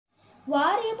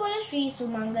Wariyapola Sri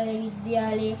Sumangala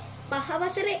විද්‍යාලයේ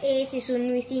පහවසර සිසුන්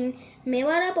විසින්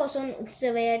මෙවර පොසොන්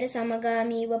උත්සවයට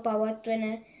සමගාමීව පවත්වන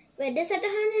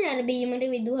වැඩසටහන නැරඹීමට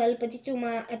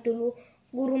විදුහල්පතිතුමා ඇතුළු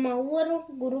ගුරු මව්වරුන්,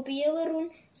 ගුරු පියවරුන්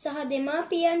සහ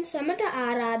දෙමාපියන් සමට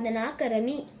ආරාධනා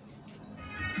කරමි.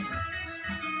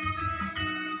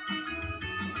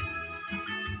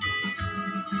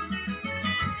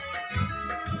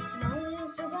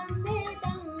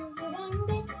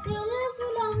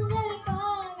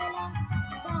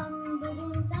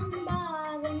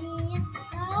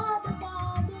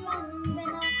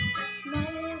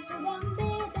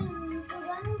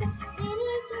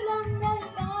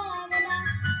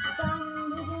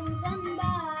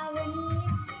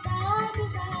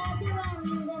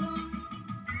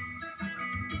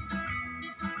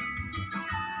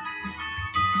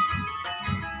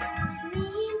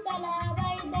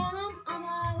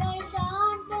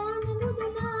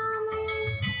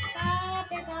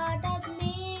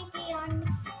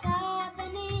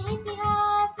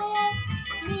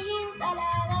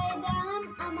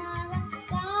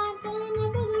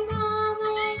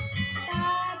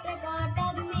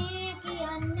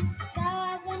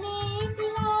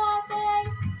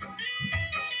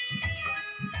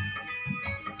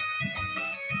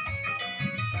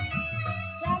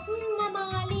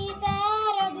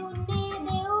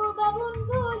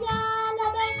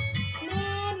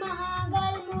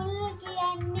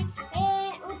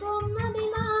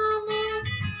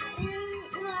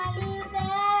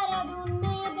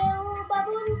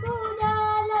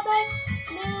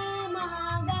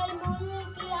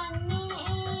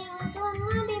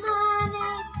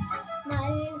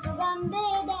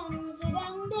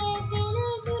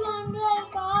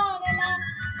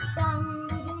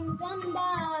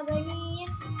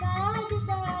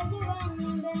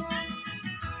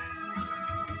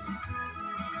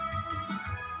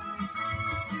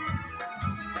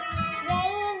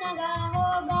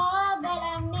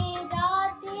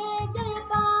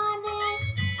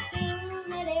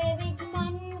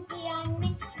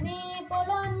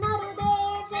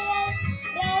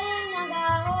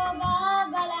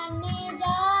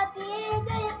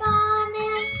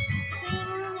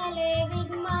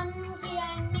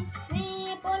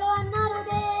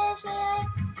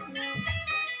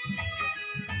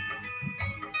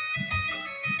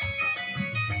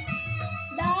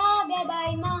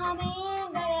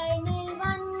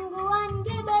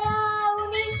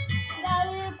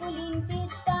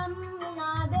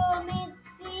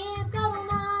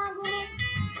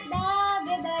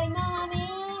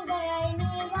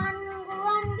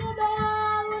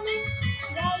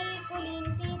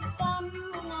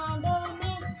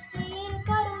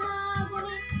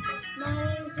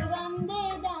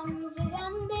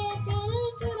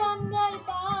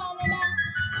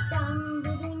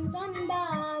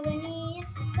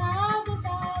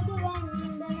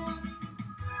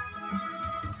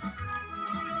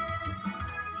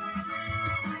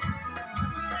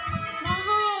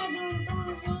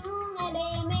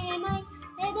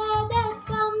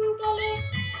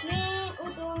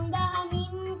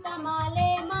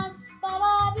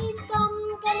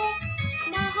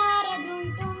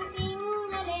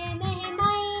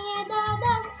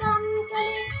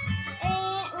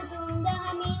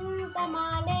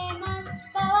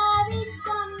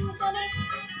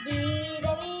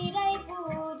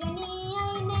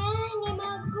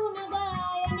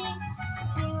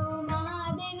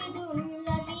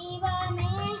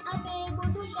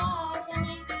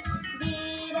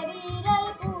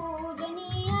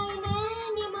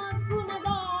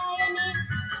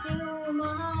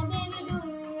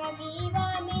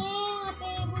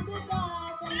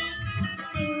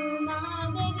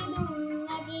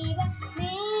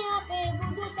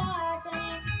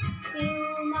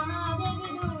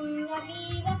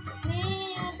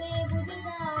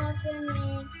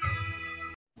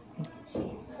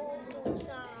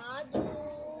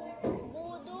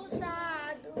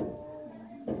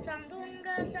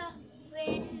 Sandungasak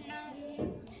wenam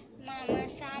mama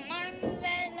saman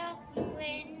velak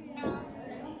wenam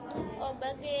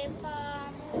obage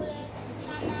paamule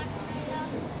saman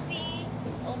velak pi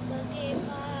obage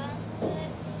paamule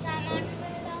saman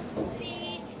velak pi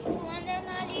suwanda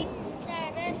malin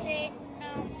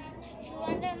sarasenam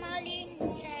suwanda malin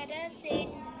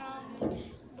sarasenam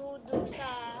budu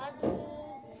sadu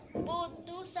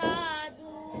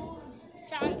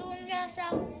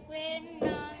sandungasak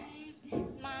wenam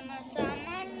mama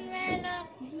saman velak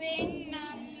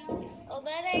wenam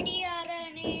oba wedi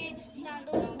arane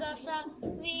sandungasak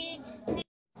wi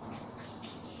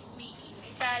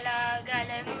tala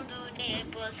gala mudune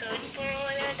poson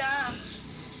polada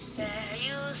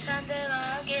you සඳ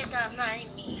වාගේ තමයි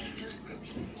මිනිස්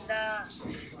දා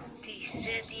තිස්ස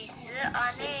තිස්ස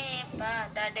අනේපා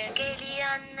දඩ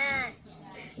කෙලියන්න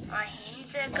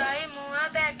අහිංසකයි මුව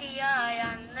පැටියා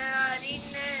යන්න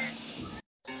අරින්න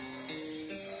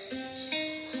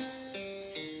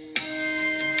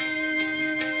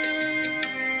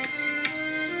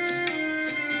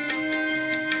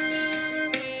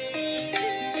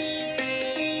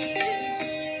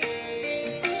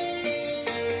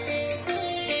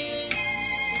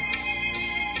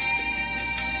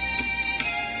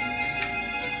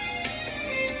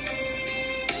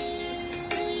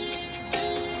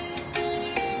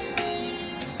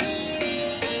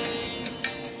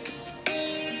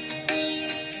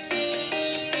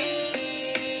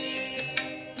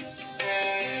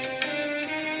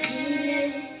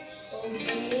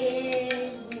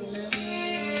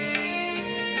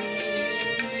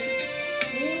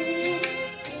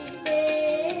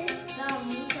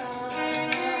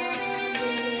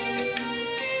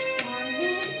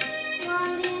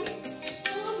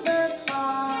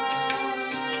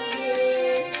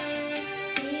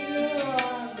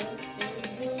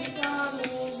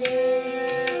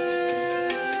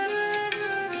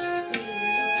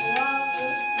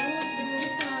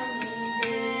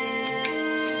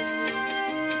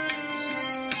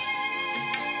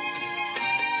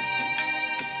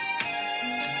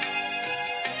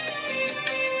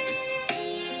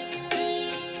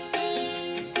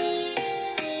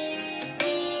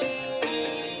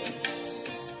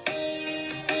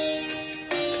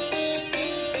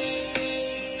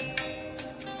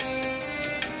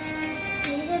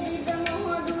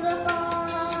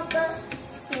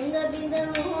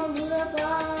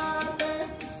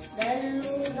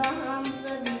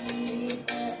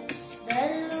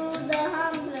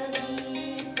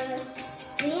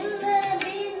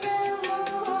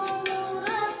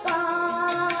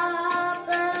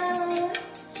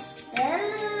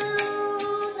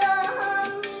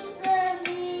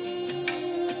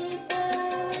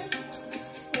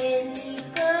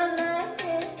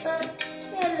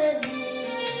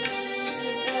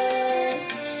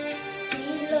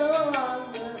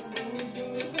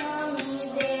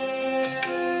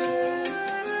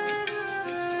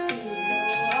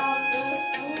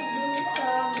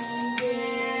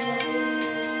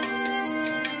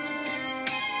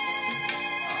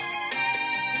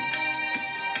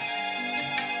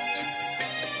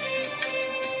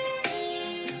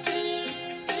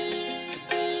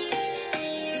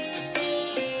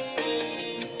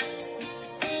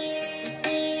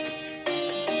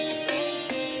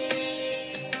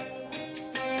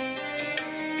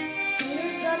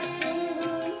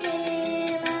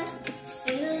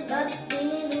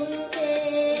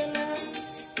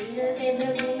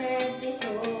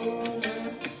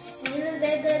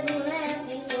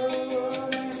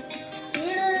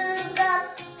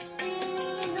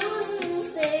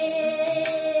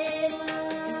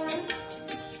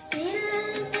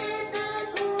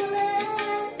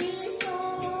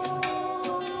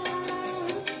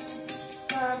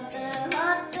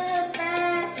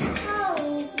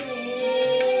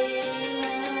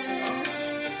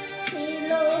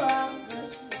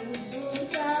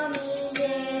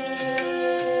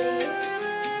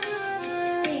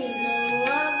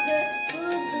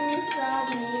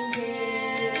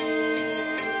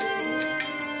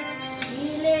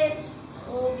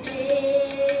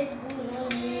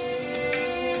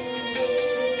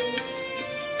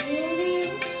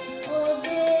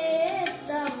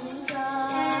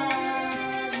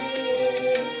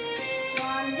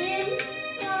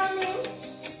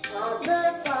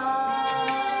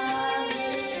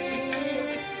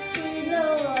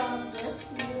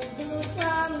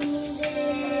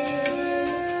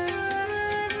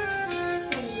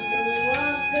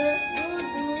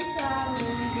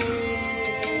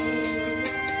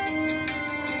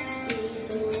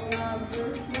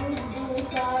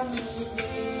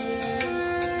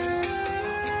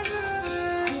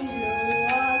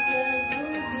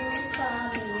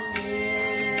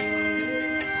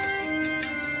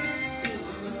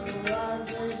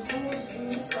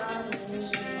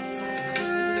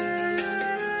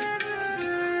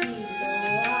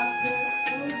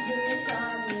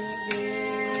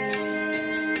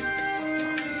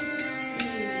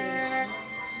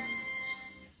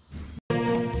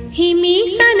හිමි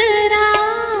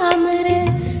සනරාමර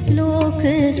ලෝක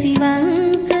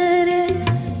සිවංකර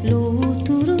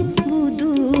ලෝතුරු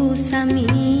බුදු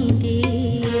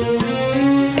සමීදේ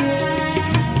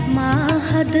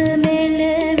මාහද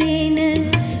මෙලවෙන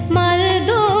මල්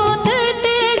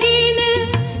දෝතටගෙන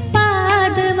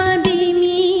පාද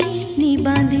වදිමි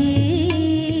නිබඳේ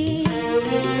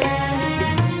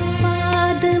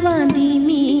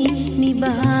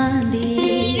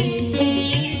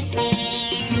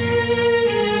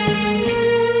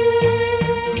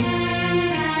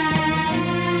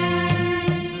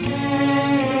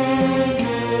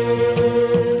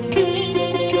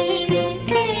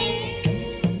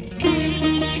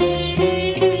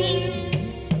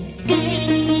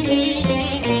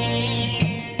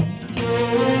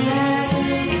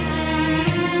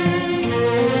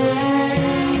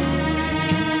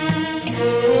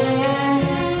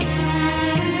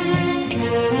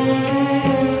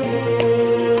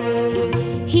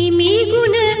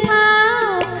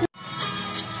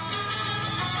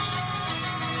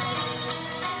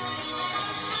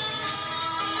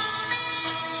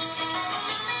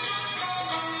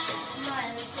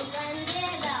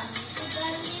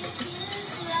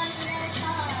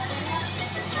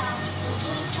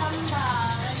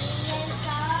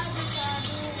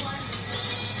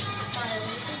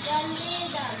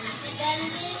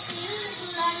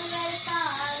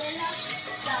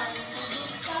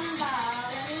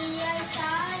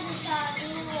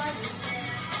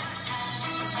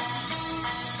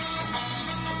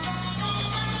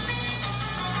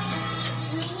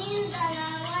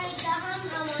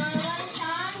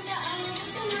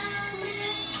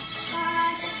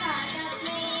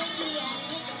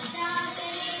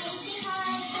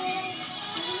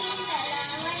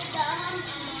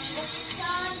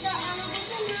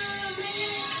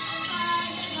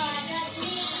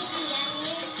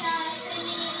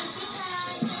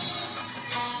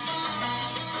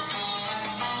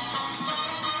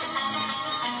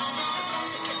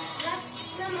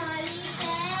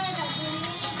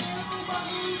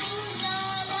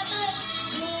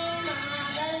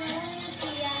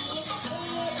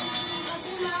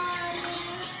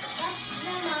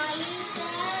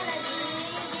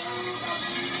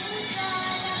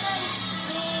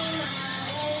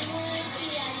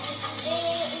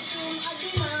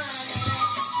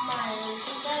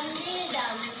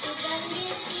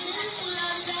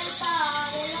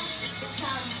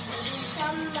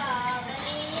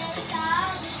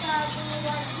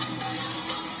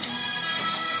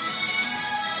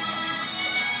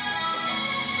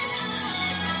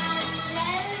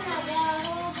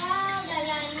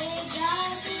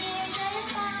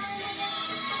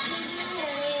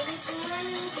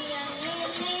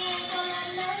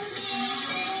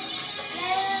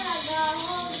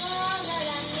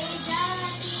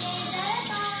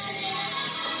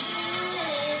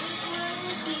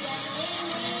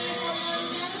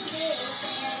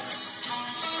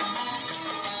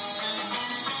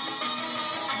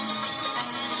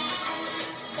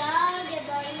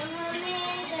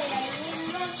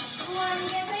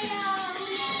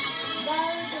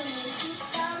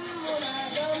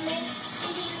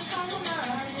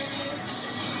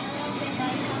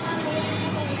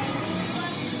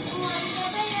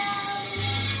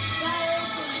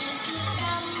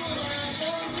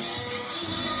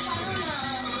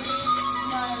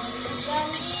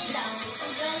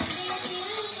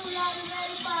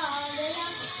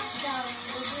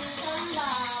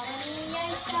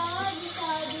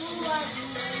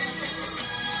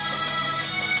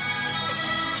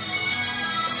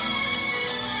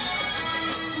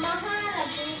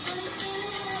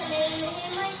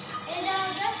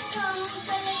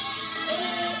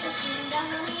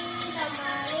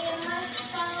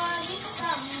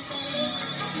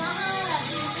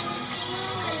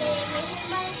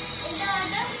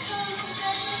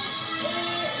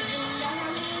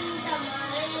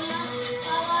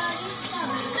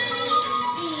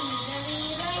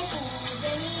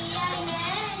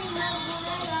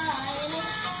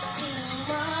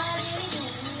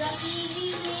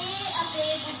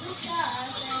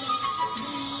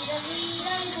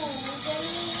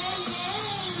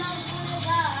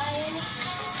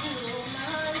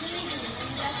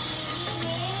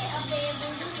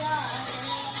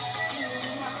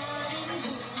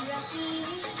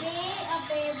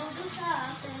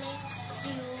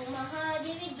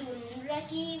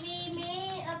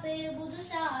කීවීමේ අපේ බුදු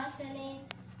ශාසනේ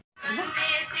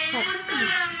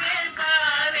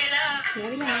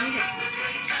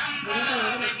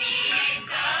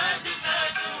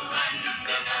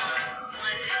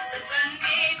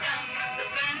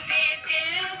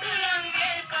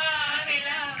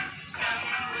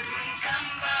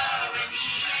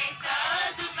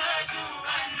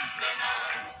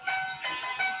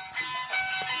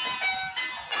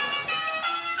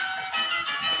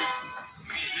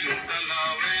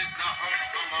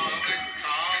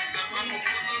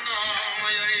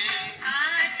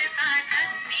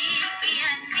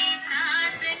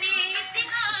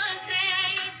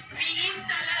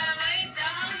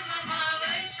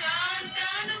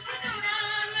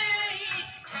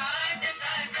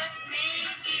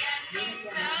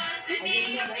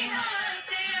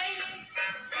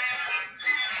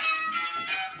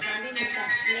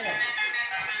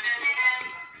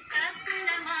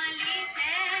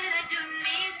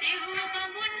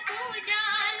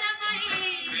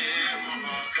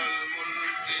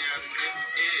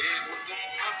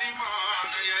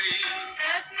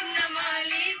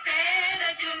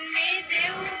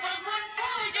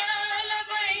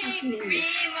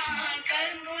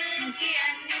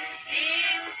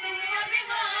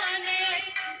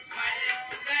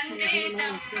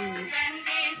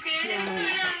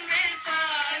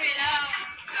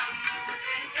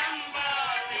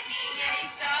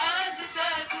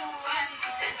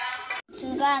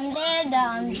සුගන්ධේ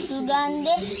දම්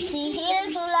සුගන්ධේ සිහිල්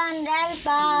සුලන් රැල්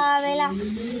පාවෙලා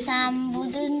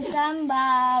සම්බුදුන්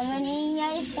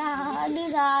සම්භාවනීයයි සාදු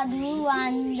සාදු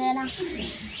වන්දනා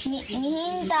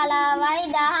මිහින් තලාවයි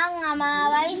දහං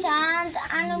අමාවයි ශාන්ත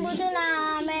අනුබුදු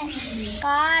නාමය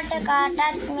කාට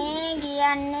කාටත් මේ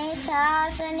කියන්නේ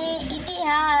ශාසනයේ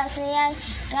ඉතිහාසයයි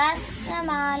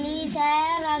රත්නමාලී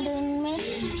සෑරදුන් මේ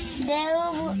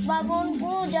දෙව් බබුන්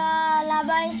පූජා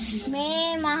ලබයි මේ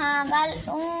මහගල්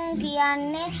උන්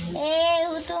කියන්නේ ඒ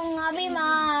උතුම්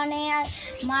අභිමානයයි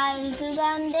මල්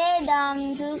සුගන්ධේ දම්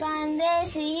සුගන්ධේ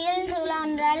සිහිල්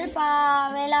සුලන් රැල්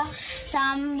පාවෙලා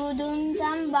සම්බුදුන්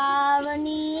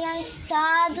සම්භාවනීයයි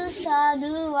සාදු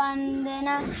සාදු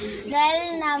වන්දනා රැල්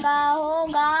නගා හෝ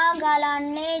ගා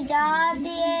ගලන්නේ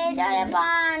ජාතියේ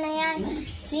ජලපානයයි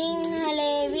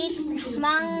සිංහලේ විත්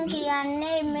මං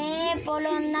කියන්නේ මේ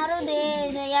පොළොන්නරු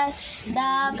දේශයයි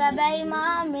දාගබැයි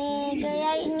මා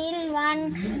මේඝයයි නිල්වන්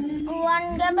ගුවන්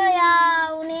ගබයා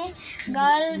උනේ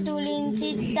ගල් තුලින්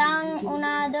සිත්තං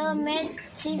උනාද මෙත්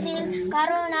සිසිල්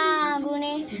කරුණා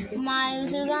ගුනේ මල්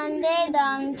සුගන්ධේ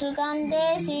දම්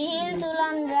සුගන්ධේ සිහිල්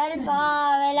සුලන් රැල්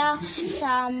පාවෙලා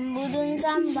සම්බුදුන්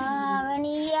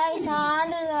සම්භාවනීයයි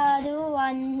සාදු සාදු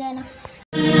වන්දනා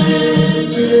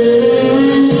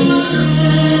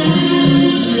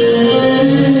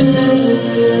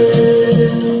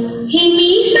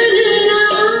හිමි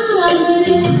සනනාවර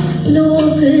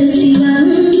ලෝක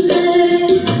සිවංකර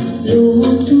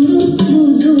ලෝතුරු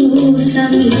බුදු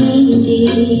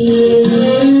සමිඳේ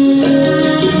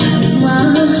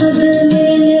මහද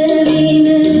මෙලවෙන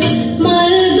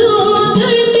මල්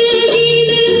දෝකට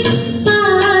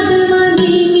පාද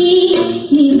වදිමි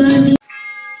නිබඳ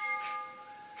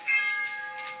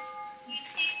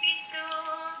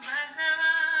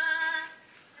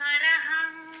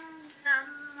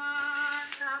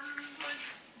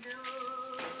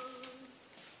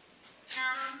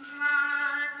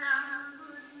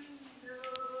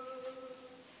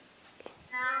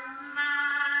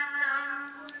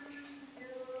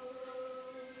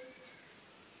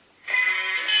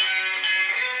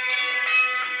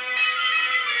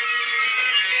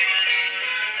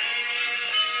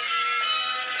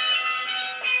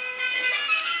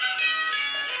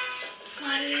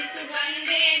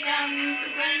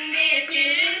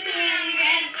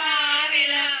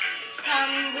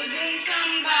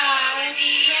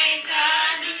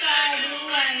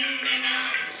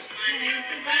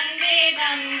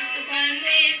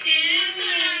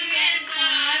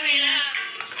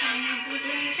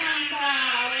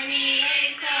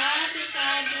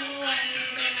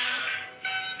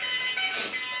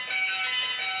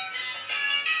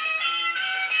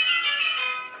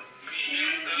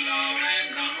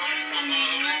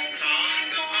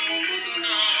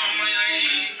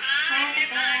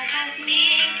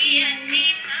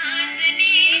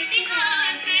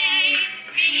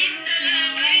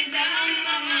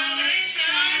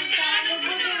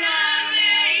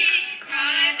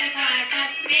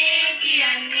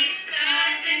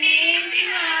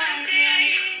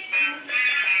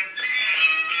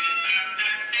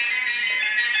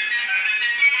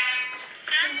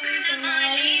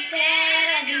මාලි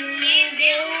සෑරදුන් මේ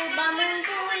දෙව්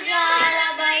බමුන්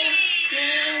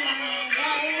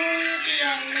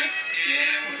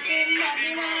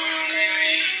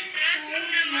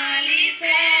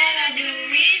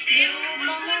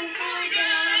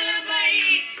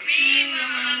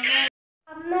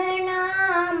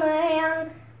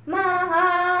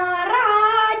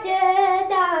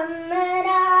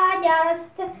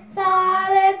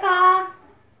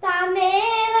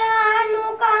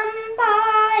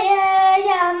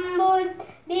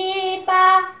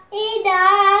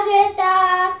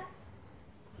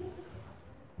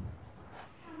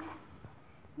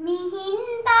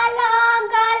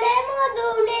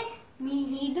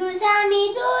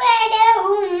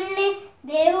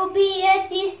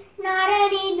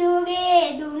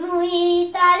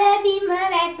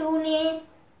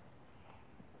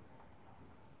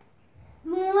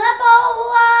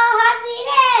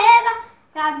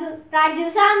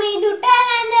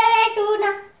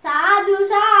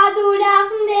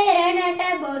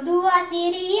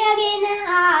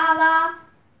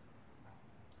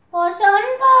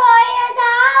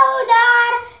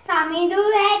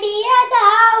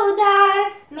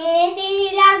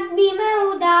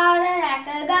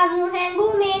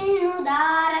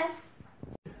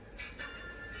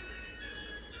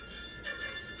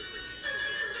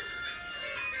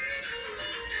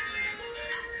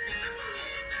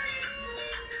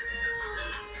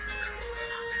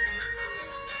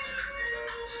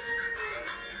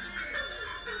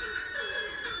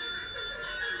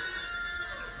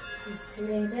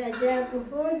රජා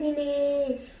පොහෝ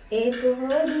දිනේ ඒ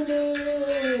පොහෝ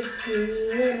දිනේ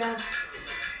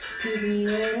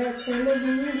පිරිවරක්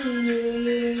සමගින්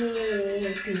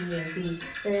ගියේ පියදී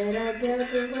රජා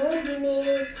පොහෝ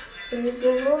දිනේ ඒ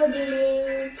පොහෝ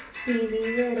දිනේ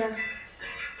පිරිවරක්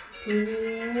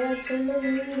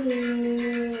සමගින්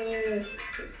ගියේ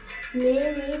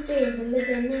मेरी पहल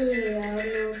दने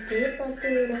आलोके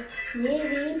पतुरा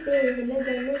मेरी पहल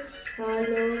दने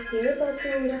आलोके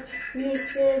पतुरा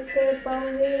निसक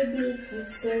पवेगी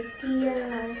जिसकिया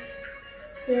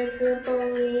सक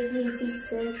पवेगी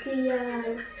जिसकिया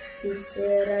जिस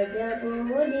राजा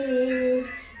बोधिने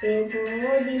ए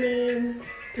बोधिने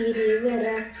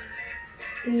पिरिवरा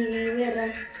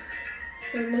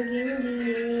समगिंगी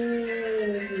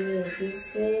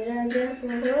जिस राजा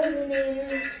बोधिने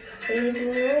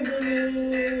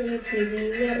बोधिने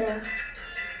पिरिवरा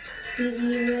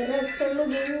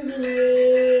चमगिंगिये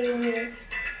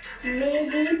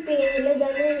मेरी पेल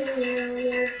दने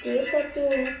लोके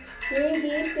पतुरा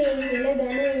मेरी पेल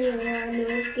दने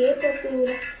लोके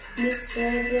पतुरा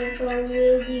निसर्ग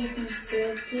पवेगी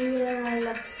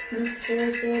दिसकियाला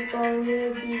निसर्ग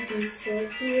पवेगी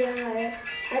दिसकियाला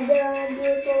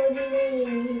अदवागे पोदिने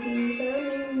मीदु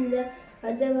सामिंद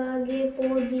अदवागे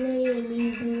पोदिने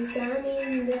मीदु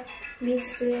सामिंद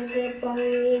निसर्ग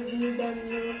पवेगी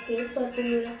दन्लोके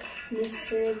पतुरा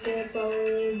निसर्ग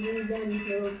पवेगी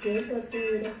दन्लोके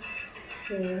पतुरा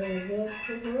रज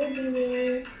पोदिने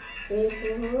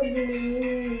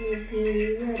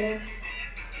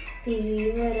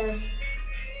पिरिवरा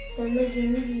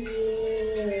समगिंगिये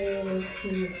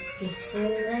जिस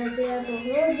राजा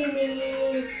पोदिने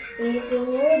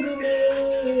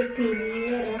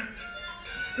पिरिवरा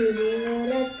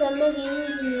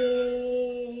समगिंगिये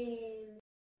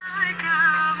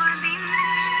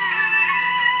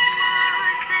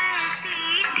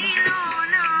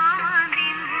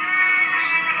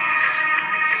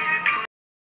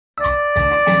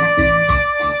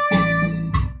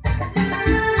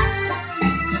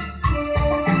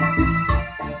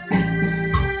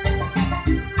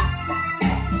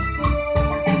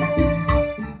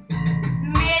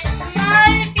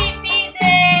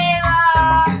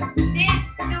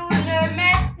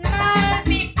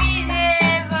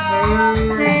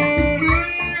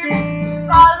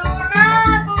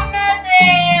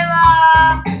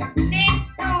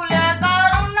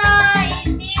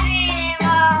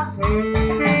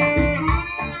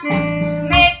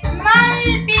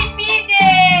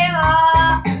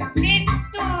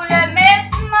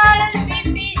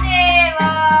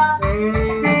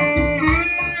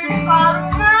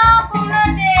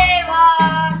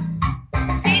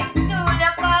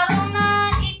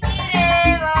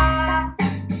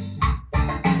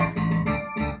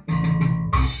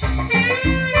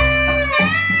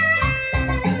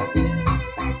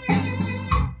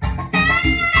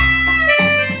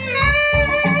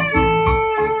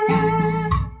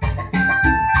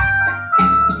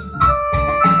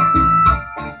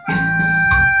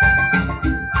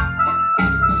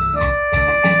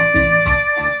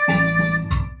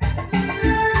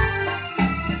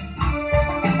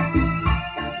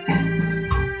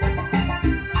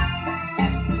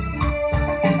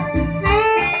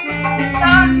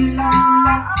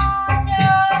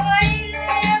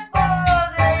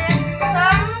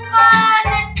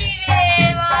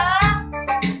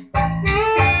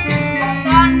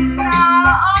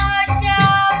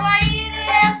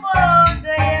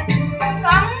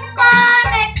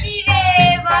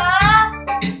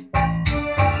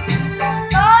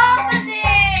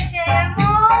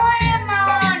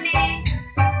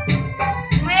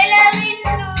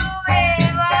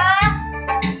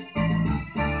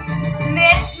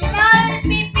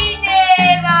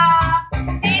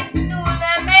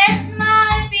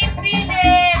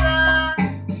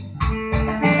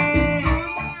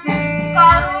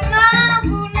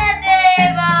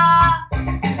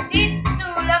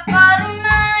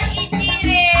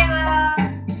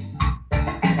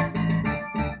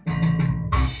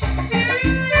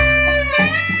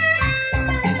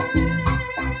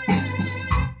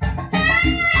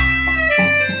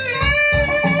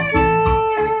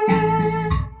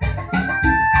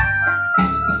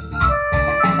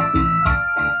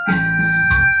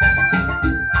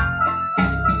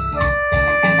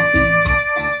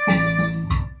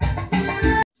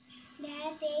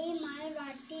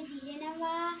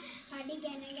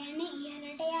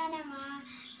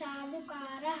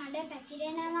සාදුකාර හඩ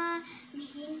පැතිරෙනවා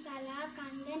මිහින් තලා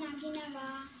කන්ද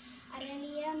නගිනවා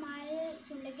අරලිය මල්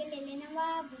සුළඟ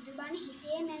ලෙලෙනවා බුදුබණ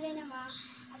හිතේ මැවෙනවා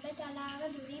අබ තලාව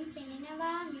දුරින්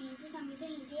පෙනෙනවා මීදු සමිත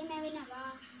හිතේ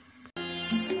මැවෙනවා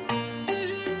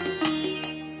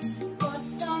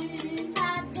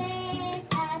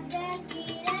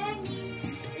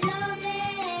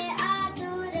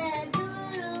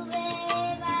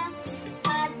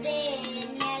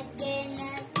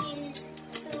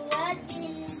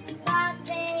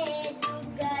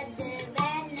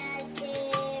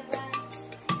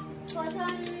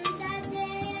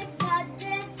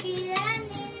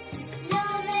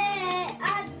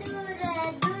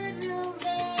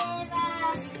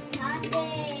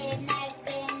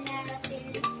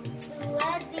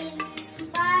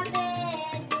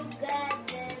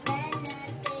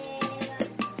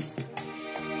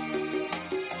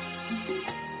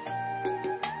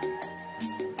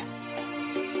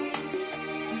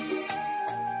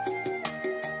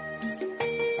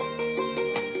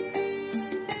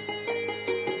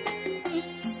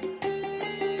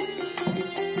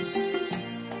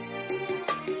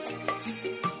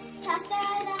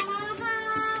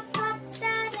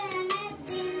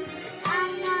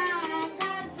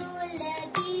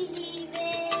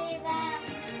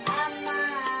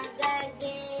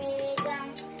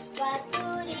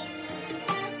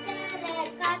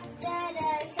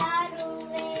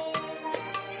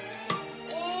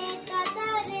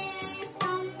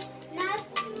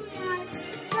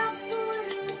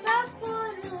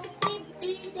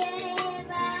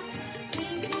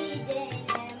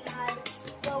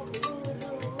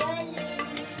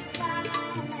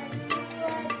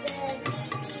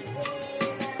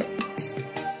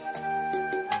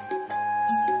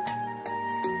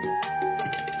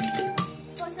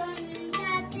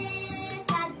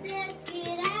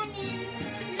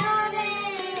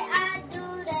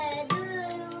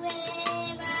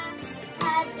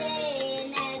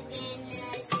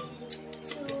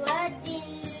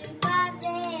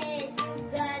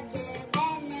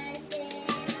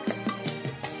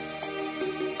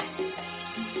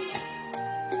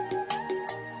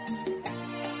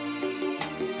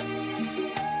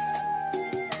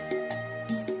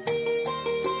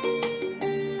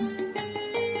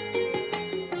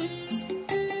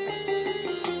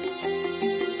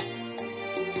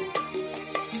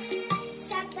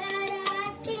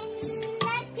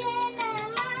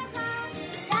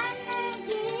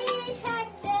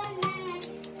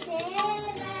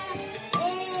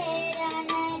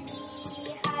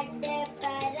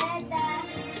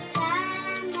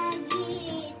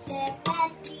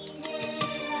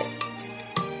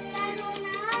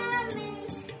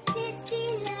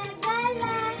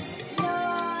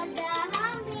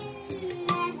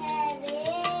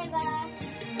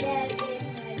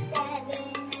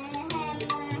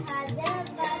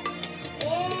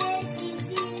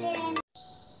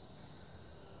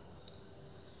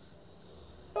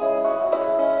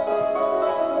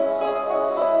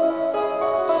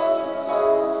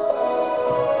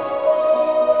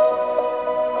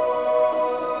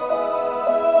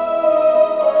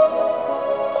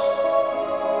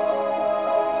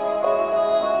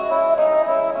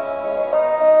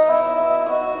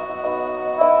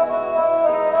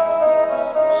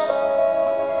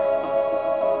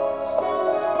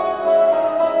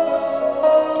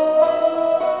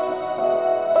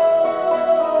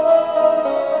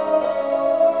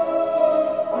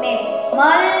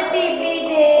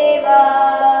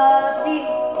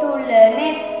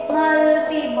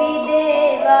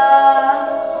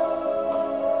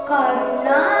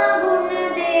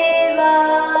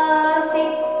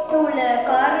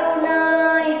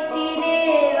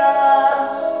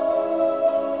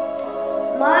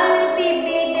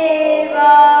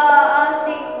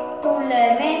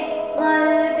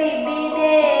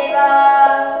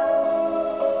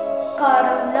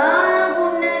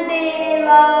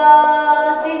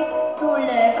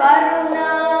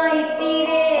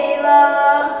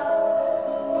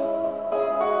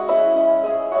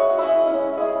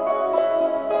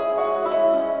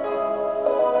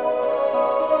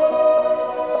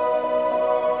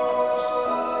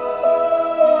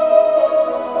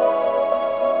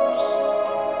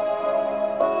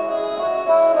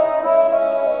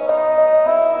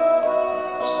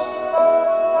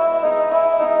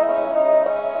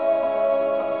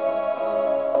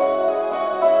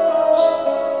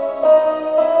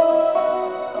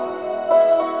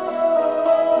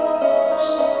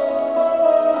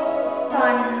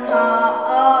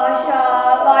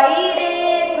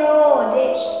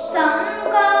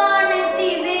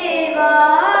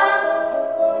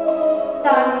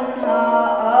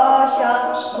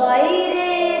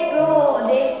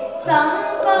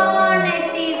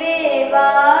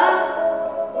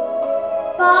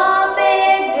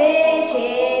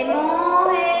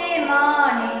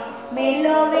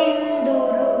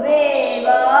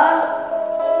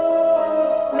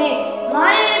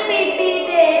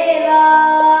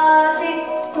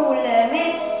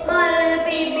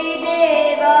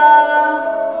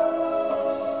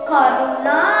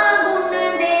කරුණා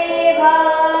ගුණ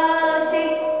දේවා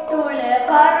සිත් තුල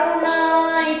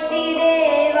කරුණා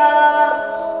ඉතිරේවා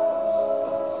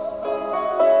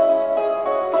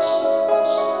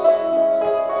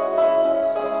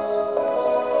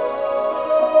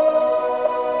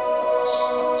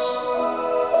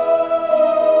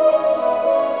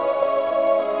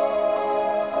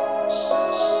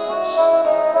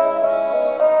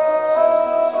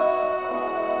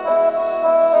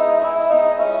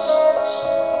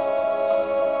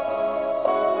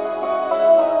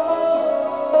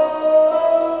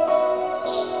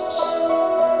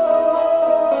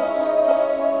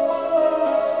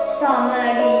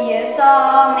සමගිය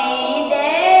සාමේ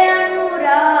දෑ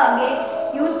අනුරාගේ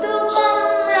යුතුයකම්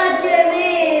රජ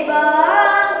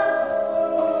වේවා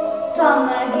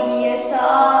සමගිය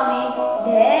සාමේ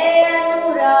දෑ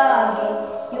අනුරාගේ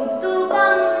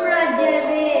යුතුයකම් රජ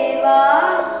වේවා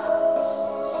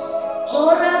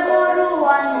කොර බොරු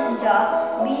වංජා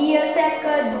බිය සැක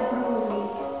දුරුවි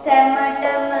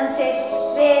සැමටම සෙත්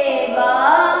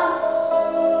වේවා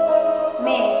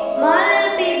මේ මල්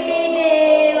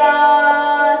පිබිදේවා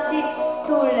සිත්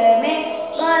තුල මේ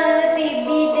මල්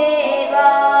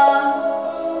පිබිදේවා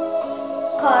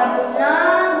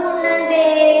කරුණා ගුණ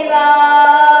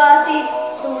දේවා සිත්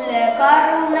තුල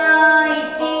කරුණා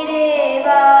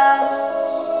ඉතිරේවා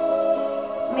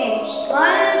මේ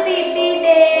මල්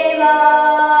පිබිදේවා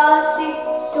සිත්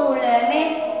තුල මේ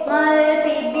මල්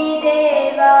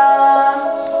පිබිදේවා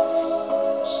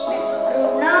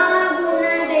කරුණා ගුණ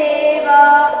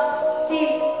දේවා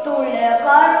සිත් තුල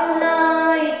කරුණා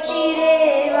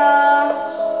ඉතිරේවා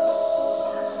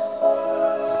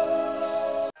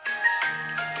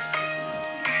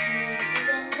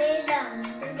සුගන්ධේ දම්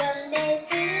සුගන්ධේ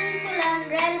සිල් සුලන්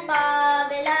රැල්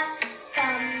පාවෙලා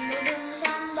සම්බුදුන්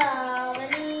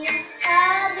සම්භාවනීය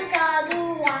සාදු සාදු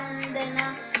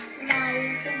වන්දනා මල්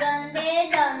සුගන්ධේ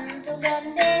දම්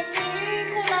සුගන්ධේ සිල්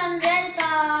සුලන් රැල්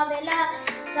පාවෙලා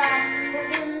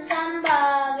සම්බුදුන්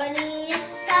සම්භාවනීය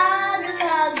සාදු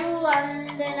සාදු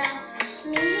වන්දනා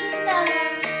මිහිතල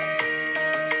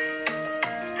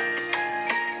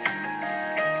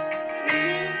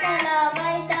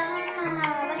මිහිතලවයි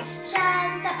ධම්මමවයි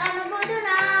ශාන්ත අනුබුදු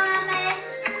නාමය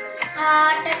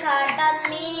ආට කාටත්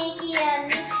මේ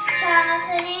කියන්නේ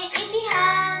ශාසනයේ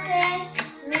ඉතිහාසය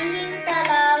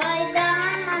මිහිතලවයි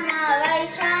ධම්මමවයි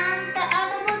ශාන්ත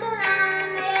අනුබුදු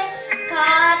නාමය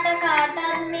කාට කාටත්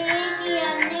මේ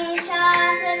කියන්නේ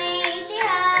ශාසනයේ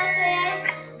ඉතිහාසයයි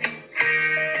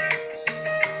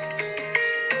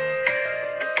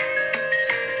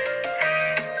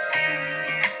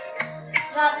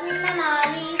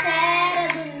රත්නමාලී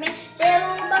සෑරදුන් මේ දෙව්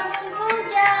බඹුන්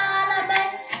පූජා ලබයි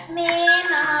මේ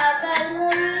මහගල්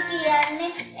මුල්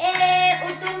කියන්නේ ඒ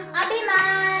උතුම්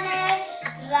අභිමානයයි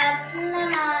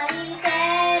රත්නමාලී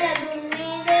සෑරදුන්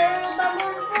මේ දෙව්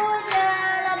බඹුන්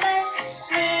පූජා ලබයි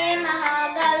මේ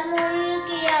මහගල් මුල්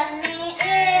කියන්නේ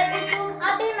ඒ උතුම්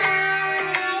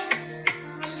අභිමානයයි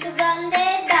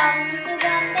සුගන්ධේ දම්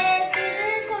සුගන්ධේ සිල්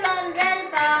සුලන් රැල්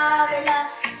පාවෙලා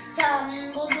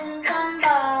සම්බුදුන්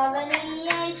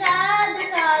සම්භාවනීයයි සාදු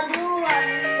සාදු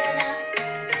වන්දනා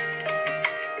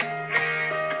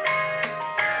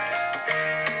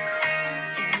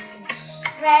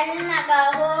රැල් නගා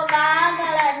හෝගා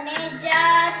ගලන්නේ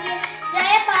ජාතිය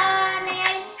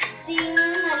ජයපානයයි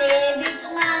සිංහලේ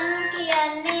බික්මන්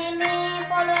කියන්නේ මේ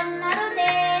පොළොන්නරු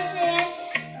දේශයයි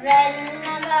රැල්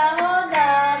නගා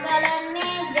හෝගා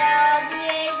ගලන්නේ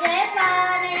ජාතියේ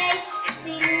ජයපානයයි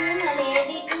සිංහලේ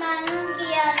බික්මන්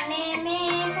කියන්නේ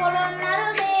මේ පොළොන්නරු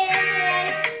දේශයයි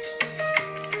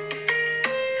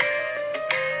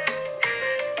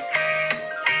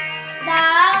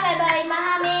දාගබයි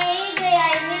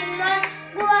මහමේඝයයි නිල්වන්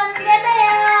ගුවන්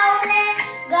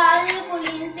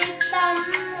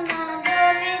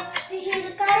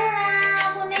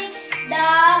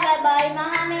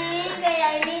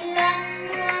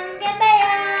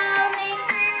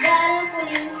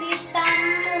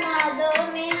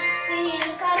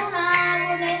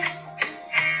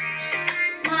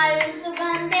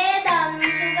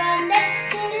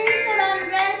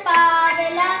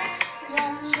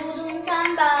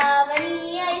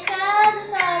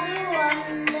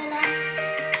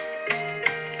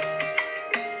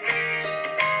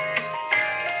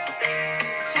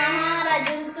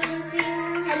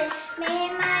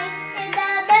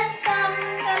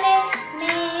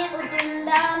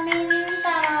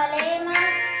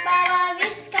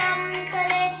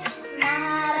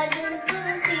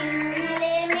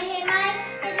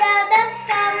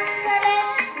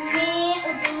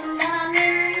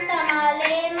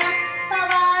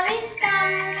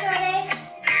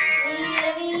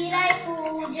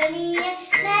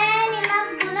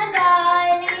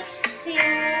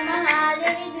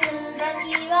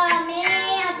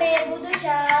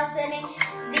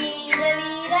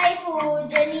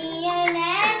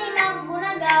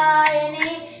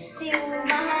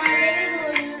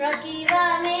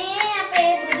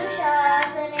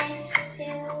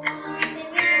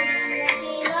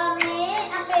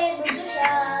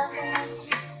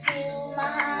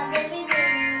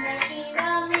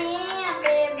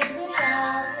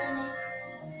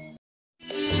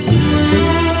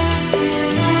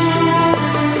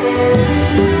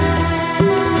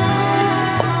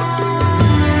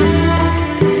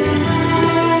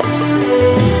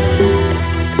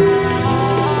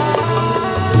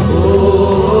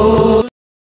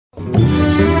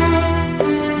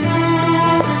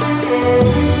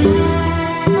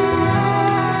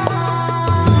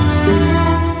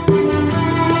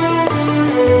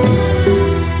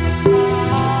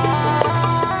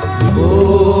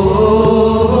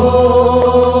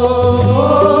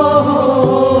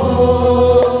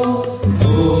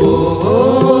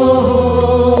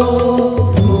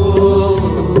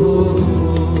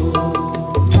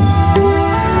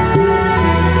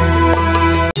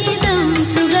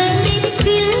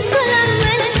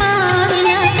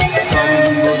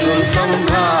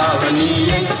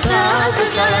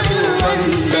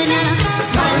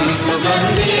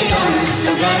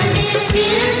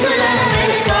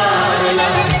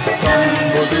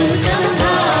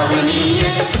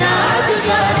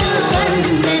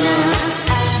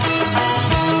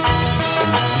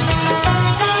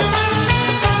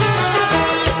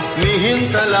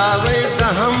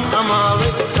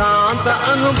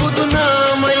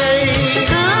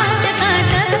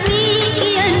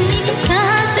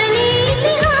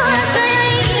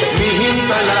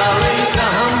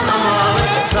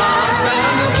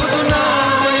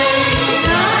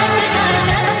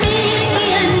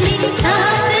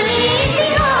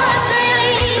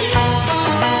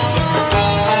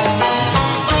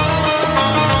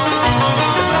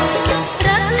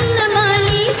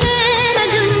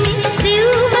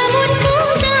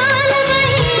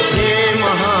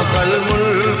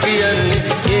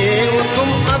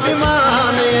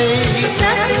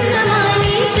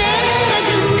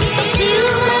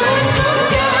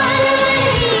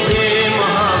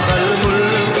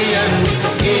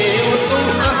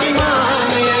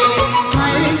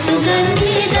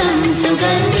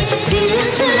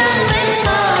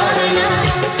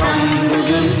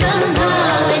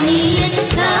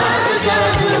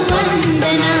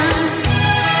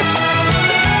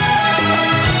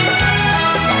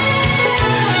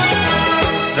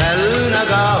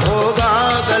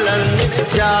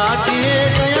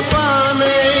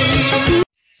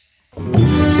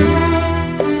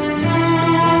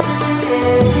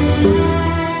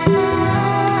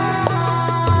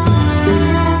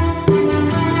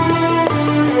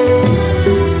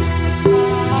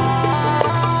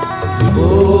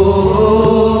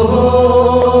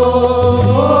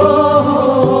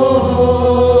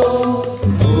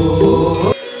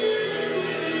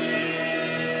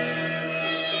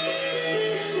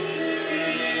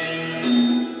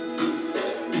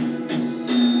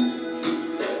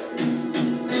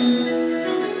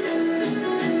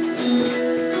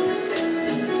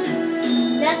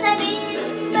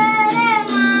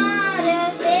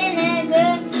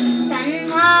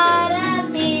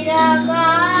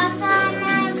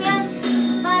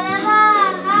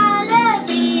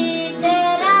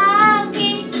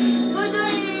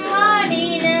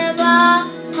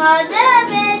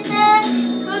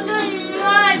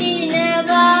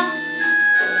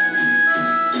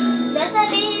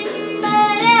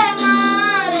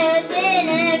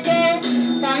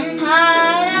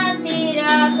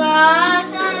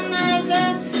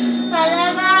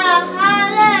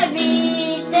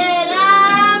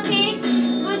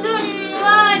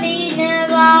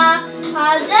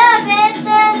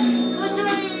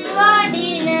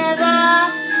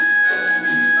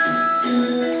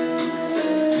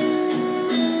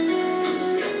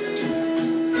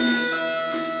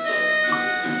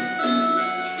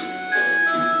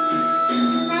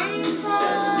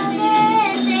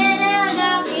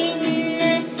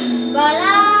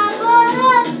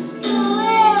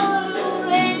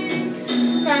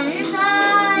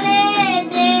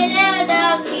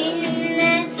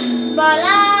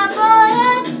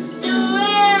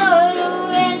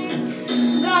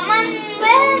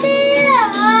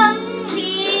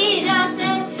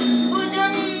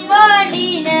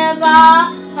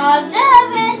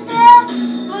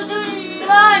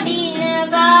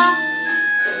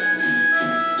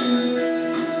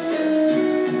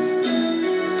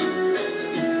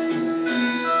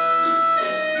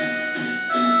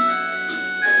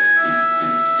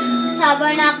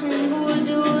සවනක්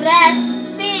බුදු රැස්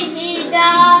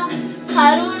පිහිටා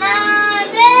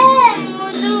කරුණාවේ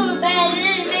මුදු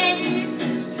බැල්මෙන්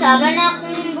සවනක්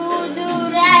බුදු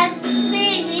රැස්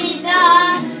පිහිටා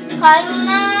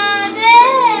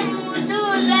කරුණාවේ මුදු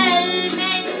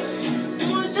බැල්මෙන්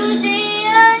මුදු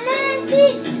දියනති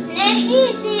නෙහි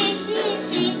සිහි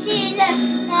සිසිල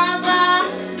මවා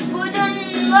බුදුන්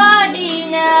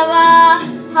වඩිනවා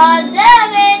හද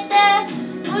වෙත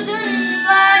බුදුන්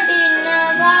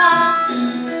වඩිනවා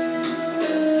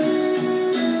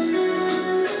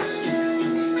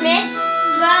මෙත්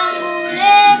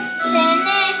ගඟුලේ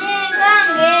සෙනෙහ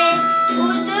ගඟේ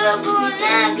බුදු ගුණ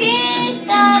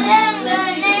ගීත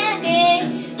රංගනගේ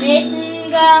මෙත්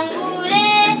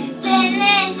ගඟුලේ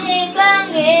සෙනෙහ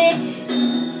ගඟේ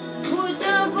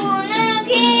බුදු ගුණ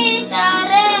ගීත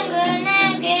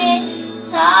රංගනගේ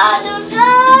සාදු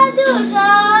සාදු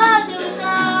සාදු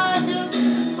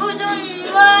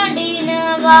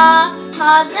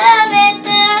අද